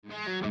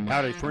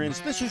Howdy, friends.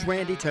 This is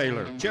Randy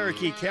Taylor,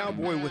 Cherokee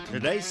Cowboy, with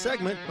today's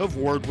segment of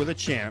Word with a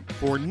Champ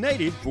for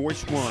Native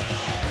Voice One.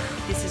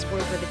 This is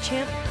Word with a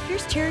Champ.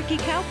 Here's Cherokee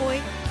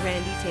Cowboy,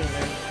 Randy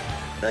Taylor.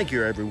 Thank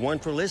you, everyone,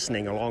 for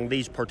listening along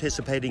these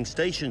participating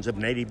stations of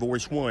Native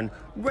Voice One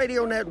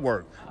Radio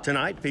Network.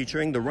 Tonight,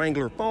 featuring the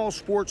Wrangler Fall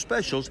Sports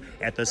Specials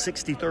at the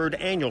 63rd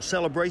Annual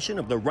Celebration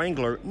of the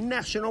Wrangler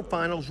National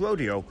Finals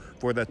Rodeo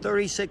for the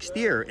 36th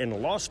year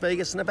in Las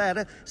Vegas,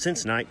 Nevada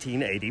since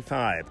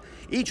 1985.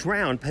 Each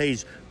round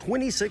pays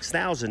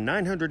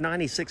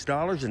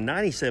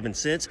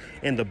 $26,996.97,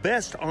 and the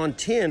best on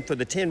 10 for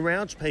the 10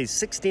 rounds pays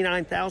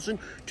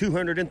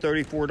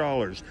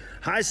 $69,234.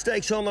 High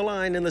stakes on the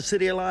line in the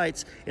City of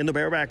Lights. In the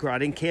bareback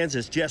riding,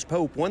 Kansas' Jess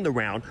Pope won the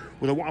round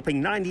with a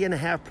whopping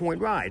 90.5-point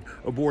ride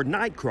aboard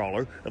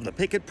Nightcrawler of the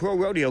Pickett Pro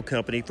Rodeo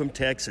Company from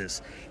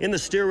Texas. In the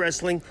steer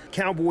wrestling,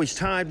 Cowboys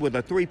tied with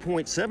a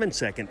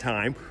 3.7-second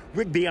time.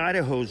 Rigby,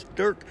 Idaho's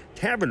Dirk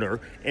Taverner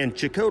and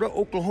Chakotah,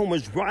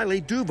 Oklahoma's Riley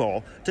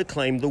Duval to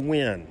claim the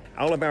win.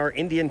 All of our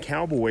Indian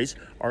Cowboys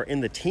are in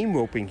the team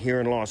roping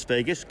here in Las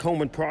Vegas.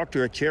 Coleman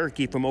Proctor, a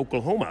Cherokee from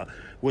Oklahoma,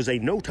 was a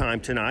no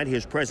time tonight. He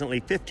is presently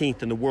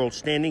 15th in the world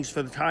standings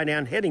for the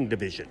tie-down heading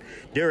division.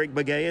 Derek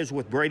Begay is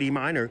with Brady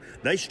Minor.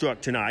 They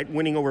struck tonight,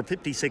 winning over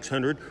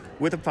 5,600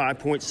 with a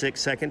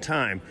 5.6-second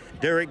time.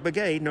 Derek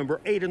Begay,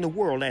 number 8 in the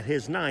world at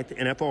his 9th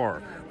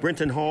NFR.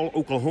 Brenton Hall,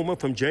 Oklahoma,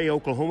 from Jay,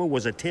 Oklahoma,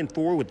 was a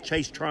 10-4 with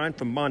Chase Trine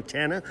from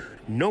Montana.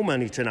 No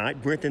money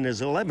tonight. Brenton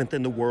is 11th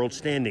in the world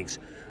standings.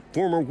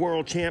 Former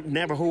world champ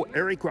Navajo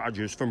Eric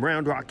Rogers from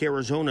Round Rock,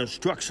 Arizona,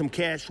 struck some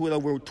cash with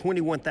over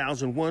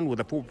 21,001 with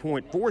a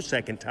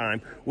 4.4-second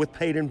time with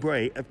Peyton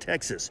Bray of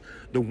Texas.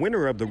 The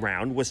winner of the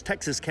round was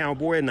Texas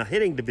Cowboy in the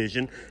hitting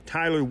division,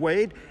 Tyler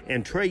Wade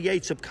and Trey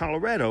Yates of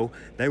Colorado.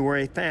 They were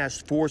a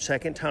fast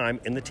 4-second time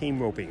in the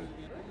team roping.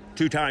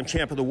 Two-time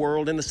champ of the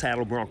world in the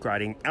saddle bronc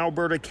riding,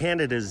 Alberta,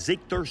 Canada's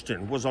Zeke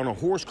Thurston was on a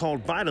horse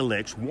called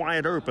Vitalix,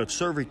 Wyatt Earp of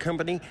Survey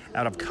Company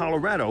out of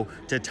Colorado,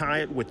 to tie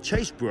it with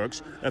Chase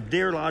Brooks of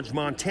Deer Lodge,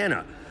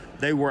 Montana.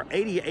 They were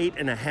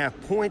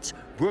 88.5 points.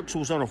 Brooks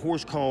was on a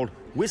horse called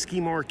Whiskey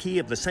Marquis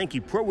of the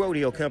Sankey Pro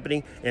Rodeo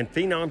Company and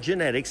Phenom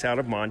Genetics out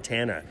of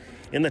Montana.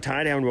 In the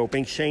tie-down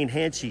roping, Shane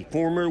Hansey,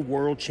 former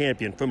world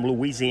champion from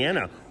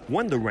Louisiana,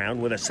 won the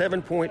round with a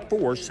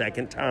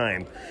 7.4-second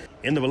time.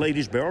 In the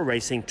ladies' barrel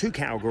racing, two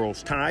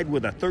cowgirls tied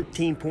with a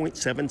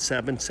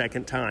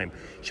 13.77-second time.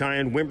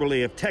 Cheyenne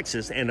Wimberly of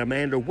Texas and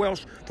Amanda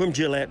Welsh from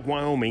Gillette,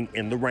 Wyoming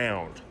in the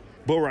round.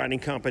 Bull riding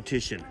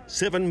competition,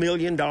 $7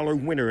 million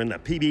winner in the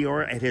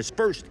PBR at his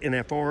first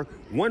NFR,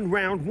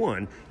 round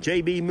one,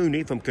 J.B.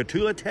 Mooney from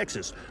Cotulla,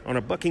 Texas, on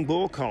a bucking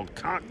bull called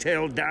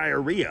Cocktail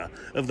Diarrhea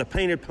of the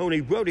Painted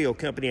Pony Rodeo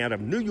Company out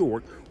of New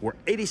York, were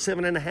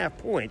 87.5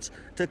 points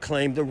to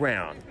claim the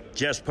round.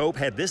 Jess Pope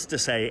had this to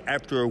say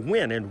after a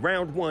win in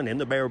round one in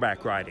the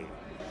bareback riding.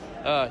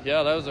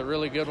 Yeah, that was a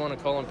really good one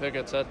of Colin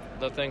Pickett's. That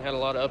thing had a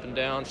lot of up and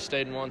down. She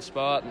stayed in one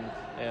spot,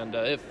 and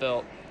it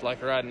felt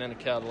like riding in a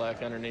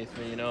Cadillac underneath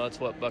me. You know, that's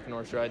what bucking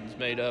horse riding's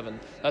made of, and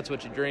that's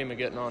what you dream of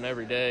getting on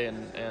every day,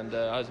 and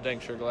I was dang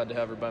sure glad to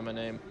have her by my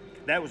name.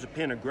 That was a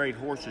pen of great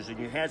horses, and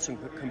you had some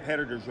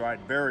competitors ride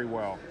very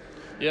well.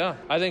 Yeah,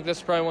 I think this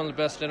is probably one of the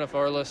best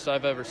NFR lists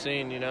I've ever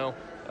seen, you know.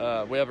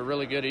 We have a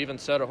really good even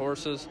set of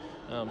horses.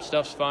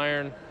 Stuff's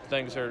firing.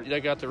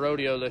 They got the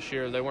rodeo this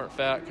year. They weren't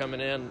fat coming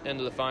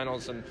into the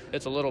finals, and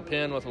it's a little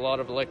pen with a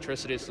lot of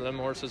electricity, so them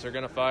horses are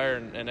going to fire,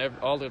 and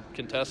all the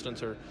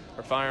contestants are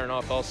firing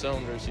off all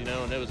cylinders, you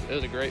know, and it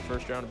was a great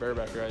first round of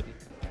bareback riding.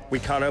 We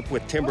caught up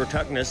with Timber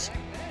Tuckness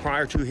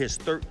prior to his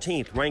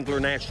 13th Wrangler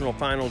National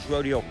Finals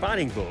Rodeo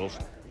Fighting Bulls.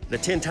 The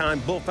 10-time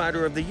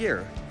Bullfighter of the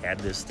Year had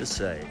this to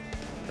say.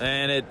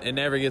 And it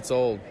never gets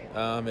old.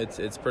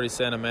 It's pretty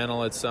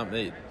sentimental. It's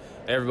something that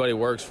everybody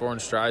works for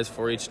and strives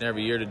for each and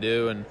every year to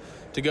do. And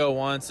to go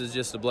once is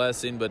just a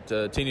blessing, but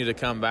to continue to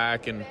come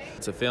back, and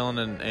it's a feeling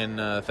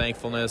and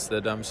thankfulness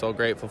that I'm so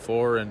grateful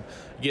for, and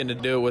getting to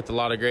do it with a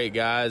lot of great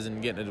guys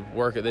and getting to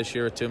work it this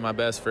year with two of my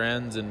best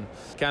friends, and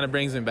kind of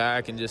brings me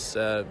back and just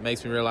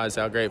makes me realize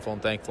how grateful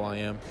and thankful I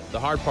am. The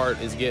hard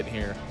part is getting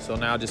here, so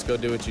now just go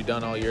do what you've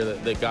done all year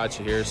that got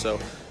you here. So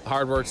the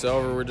hard work's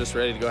over. We're just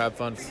ready to go have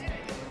fun.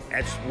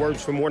 That's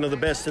words from one of the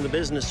best in the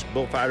business,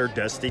 bullfighter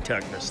Dusty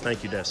Tuckness.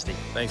 Thank you, Dusty.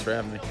 Thanks for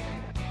having me.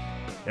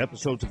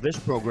 Episodes of this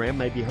program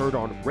may be heard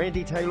on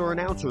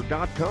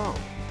RandyTaylorAnnouncer.com.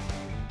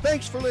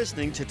 Thanks for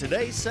listening to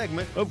today's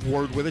segment of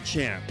Word with a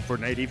Champ. For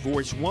Native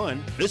Voice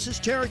One, this is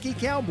Cherokee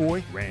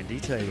Cowboy Randy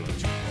Taylor.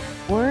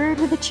 Word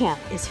with a Champ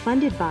is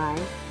funded by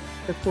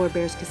the Four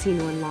Bears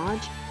Casino and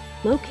Lodge,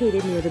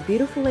 located near the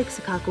beautiful Lake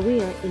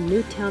Sakakawea in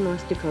Newtown,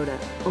 North Dakota,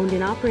 owned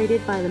and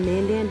operated by the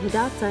Mandan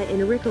Hidatsa in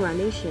Arikara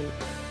Nation.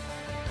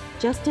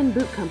 Justin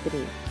Boot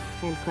Company,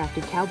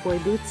 handcrafted cowboy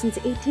boots since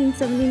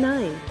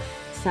 1879.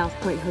 South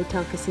Point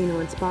Hotel Casino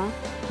and Spa,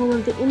 home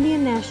of the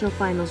Indian National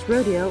Finals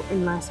Rodeo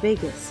in Las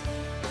Vegas.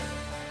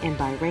 And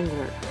by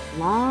Wrangler,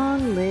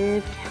 long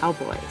live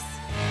Cowboys.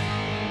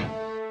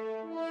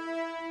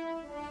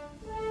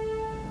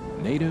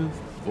 Native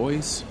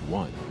Voice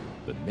One,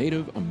 the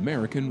Native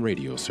American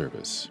radio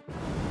service.